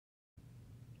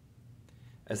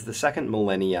As the second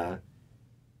millennia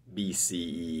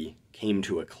BCE came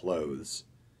to a close,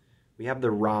 we have the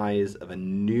rise of a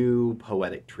new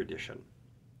poetic tradition.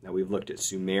 Now, we've looked at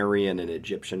Sumerian and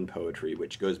Egyptian poetry,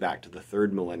 which goes back to the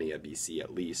third millennia BC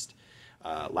at least.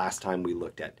 Last time we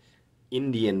looked at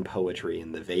Indian poetry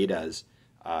in the Vedas,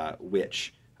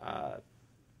 which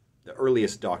the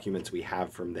earliest documents we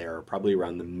have from there are probably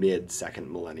around the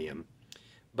mid-second millennium.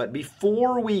 But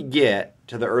before we get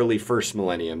to the early first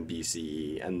millennium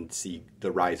BCE and see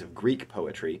the rise of Greek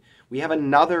poetry, we have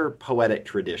another poetic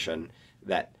tradition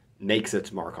that makes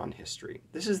its mark on history.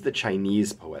 This is the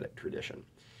Chinese poetic tradition.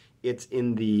 It's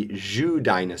in the Zhou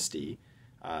Dynasty,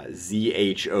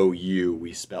 Z-H-O-U,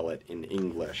 we spell it in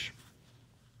English,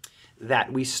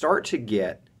 that we start to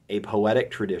get a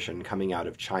poetic tradition coming out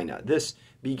of China. This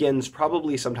begins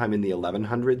probably sometime in the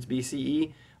 1100s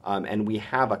BCE, and we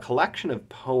have a collection of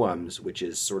poems, which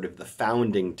is sort of the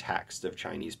founding text of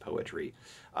Chinese poetry,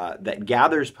 that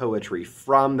gathers poetry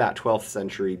from that 12th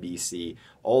century BC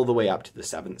all the way up to the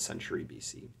 7th century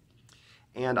BC.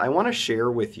 And I want to share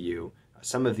with you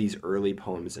some of these early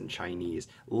poems in Chinese.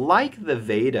 Like the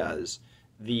Vedas,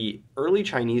 the early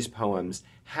Chinese poems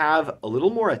have a little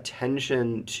more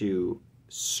attention to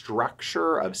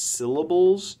structure of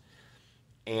syllables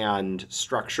and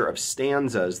structure of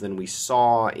stanzas than we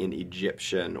saw in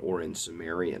Egyptian or in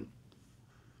Sumerian.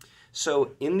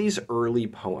 So in these early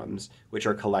poems, which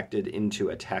are collected into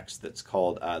a text that's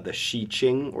called the Shih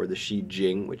Ching or the Shih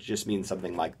Ching, which just means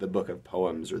something like the Book of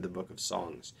Poems or the Book of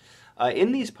Songs.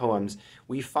 In these poems,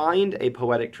 we find a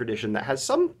poetic tradition that has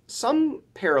some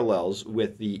parallels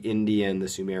with the Indian, the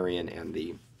Sumerian, and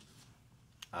the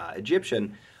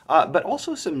Egyptian, but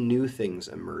also some new things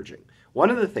emerging. One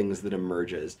of the things that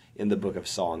emerges in the Book of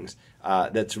Songs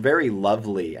that's very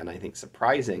lovely and I think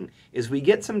surprising is we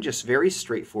get some just very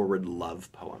straightforward love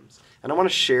poems. And I want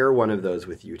to share one of those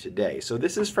with you today. So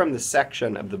this is from the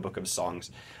section of the Book of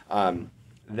Songs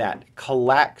that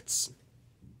collects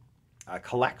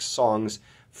songs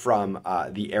from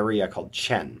the area called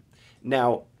Chen.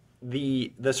 Now,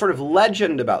 the sort of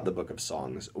legend about the Book of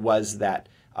Songs was that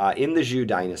in the Zhou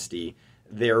Dynasty,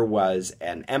 there was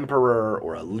an emperor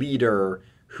or a leader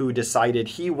who decided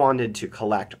he wanted to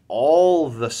collect all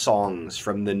the songs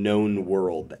from the known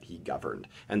world that he governed.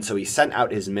 And so he sent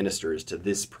out his ministers to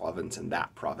this province and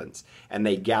that province. And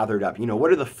they gathered up,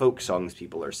 what are the folk songs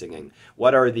people are singing?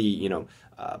 What are the,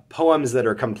 poems that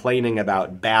are complaining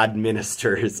about bad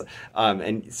ministers?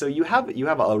 And so you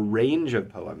have a range of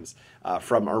poems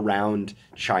from around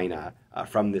China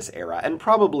from this era, and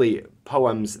probably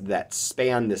poems that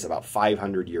span this about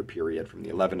 500-year period from the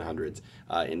 1100s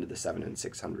into the 700s and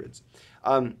 600s.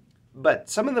 But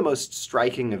some of the most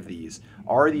striking of these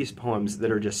are these poems that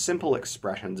are just simple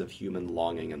expressions of human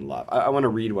longing and love. I want to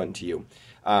read one to you.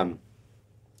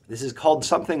 This is called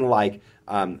something like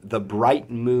the bright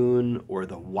moon or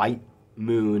the white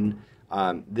moon.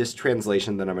 This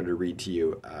translation that I'm going to read to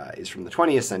you is from the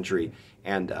 20th century,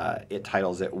 and it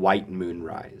titles it White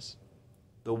Moonrise.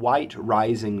 The white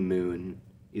rising moon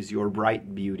is your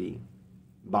bright beauty,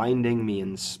 binding me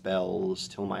in spells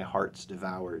till my heart's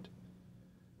devoured.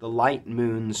 The light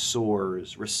moon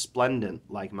soars, resplendent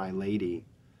like my lady,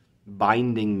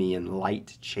 binding me in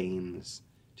light chains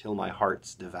till my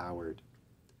heart's devoured.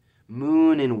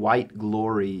 Moon in white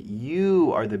glory,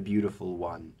 you are the beautiful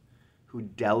one who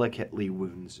delicately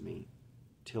wounds me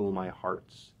till my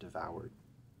heart's devoured.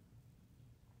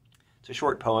 It's a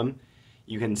short poem.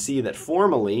 You can see that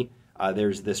formally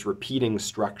there's this repeating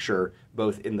structure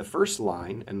both in the first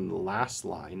line and the last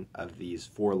line of these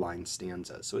 4-line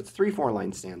stanzas. So it's 3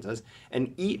 4-line stanzas,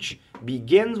 and each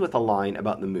begins with a line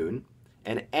about the moon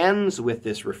and ends with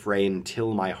this refrain,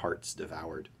 till my heart's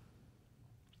devoured.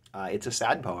 It's a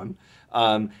sad poem,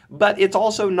 but it's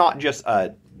also not just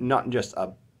a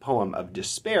poem of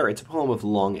despair, it's a poem of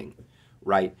longing,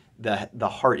 right? The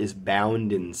heart is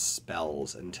bound in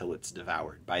spells until it's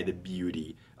devoured by the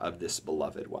beauty of this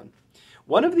beloved one.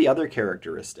 One of the other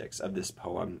characteristics of this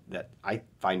poem that I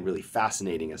find really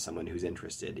fascinating as someone who's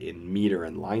interested in meter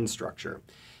and line structure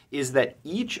is that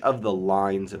each of the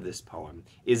lines of this poem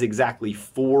is exactly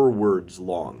 4 words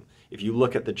long. If you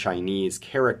look at the Chinese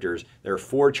characters, there are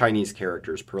 4 Chinese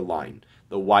characters per line.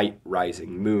 The white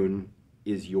rising moon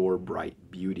is your bright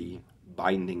beauty,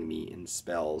 binding me in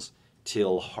spells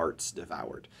till heart's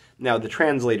devoured. Now, the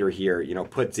translator here,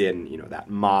 puts in,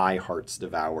 that my heart's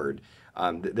devoured.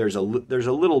 There's a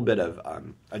little bit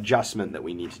of adjustment that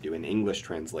we need to do in English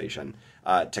translation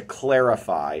to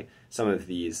clarify some of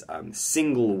these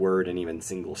single word and even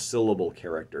single syllable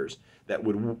characters that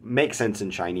would make sense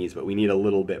in Chinese, but we need a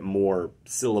little bit more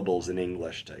syllables in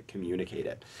English to communicate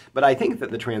it. But I think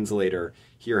that the translator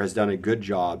here has done a good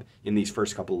job in these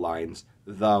first couple lines,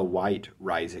 the white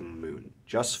rising moon.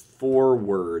 Just 4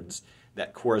 words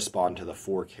that correspond to the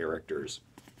 4 characters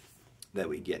that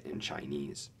we get in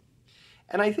Chinese.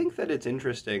 And I think that it's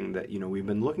interesting that, we've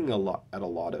been looking at a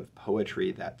lot of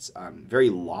poetry that's very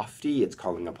lofty. It's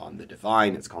calling upon the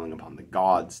divine. It's calling upon the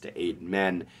gods to aid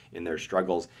men in their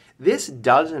struggles. This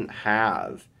doesn't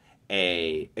have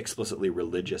a explicitly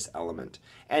religious element.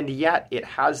 And yet it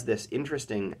has this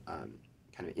interesting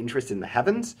kind of interest in the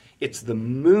heavens. It's the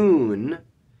moon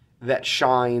that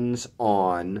shines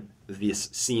on this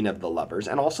scene of the lovers.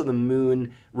 And also the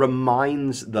moon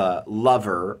reminds the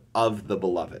lover of the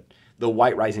beloved. The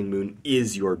white rising moon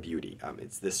is your beauty.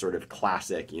 It's this sort of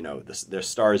classic, the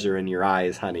stars are in your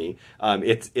eyes, honey.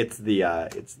 It's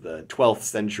the 12th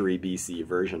century BC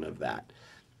version of that.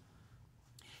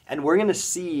 And we're going to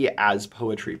see as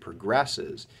poetry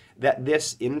progresses that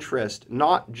this interest,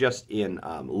 not just in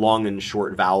long and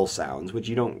short vowel sounds, which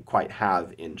you don't quite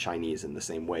have in Chinese in the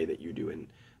same way that you do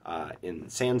in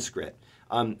Sanskrit,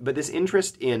 but this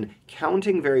interest in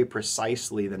counting very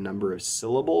precisely the number of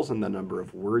syllables and the number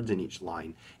of words in each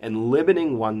line and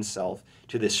limiting oneself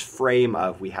to this frame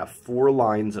of we have 4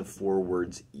 lines of 4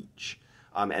 words each.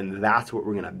 And that's what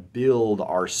we're going to build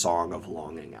our song of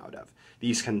longing out of.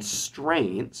 These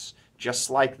constraints, just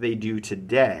like they do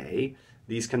today,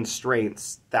 these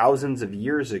constraints thousands of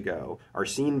years ago are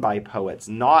seen by poets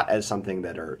not as something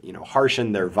that are, harsh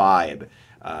in their vibe,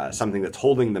 something that's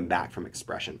holding them back from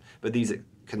expression, but these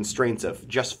constraints of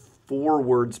just 4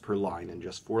 words per line and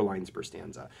just 4 lines per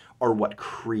stanza are what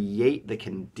create the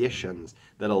conditions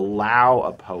that allow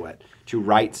a poet to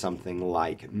write something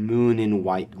like, moon in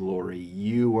white glory,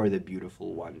 you are the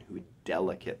beautiful one who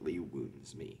delicately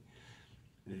wounds me.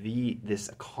 This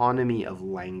economy of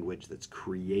language that's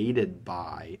created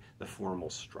by the formal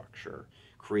structure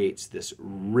creates this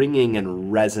ringing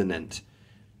and resonant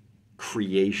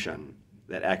creation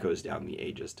that echoes down the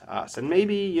ages to us and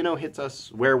maybe, hits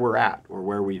us where we're at or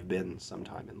where we've been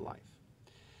sometime in life.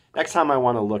 Next time I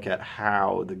want to look at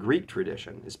how the Greek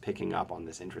tradition is picking up on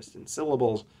this interest in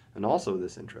syllables and also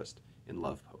this interest in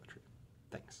love poetry.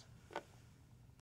 Thanks.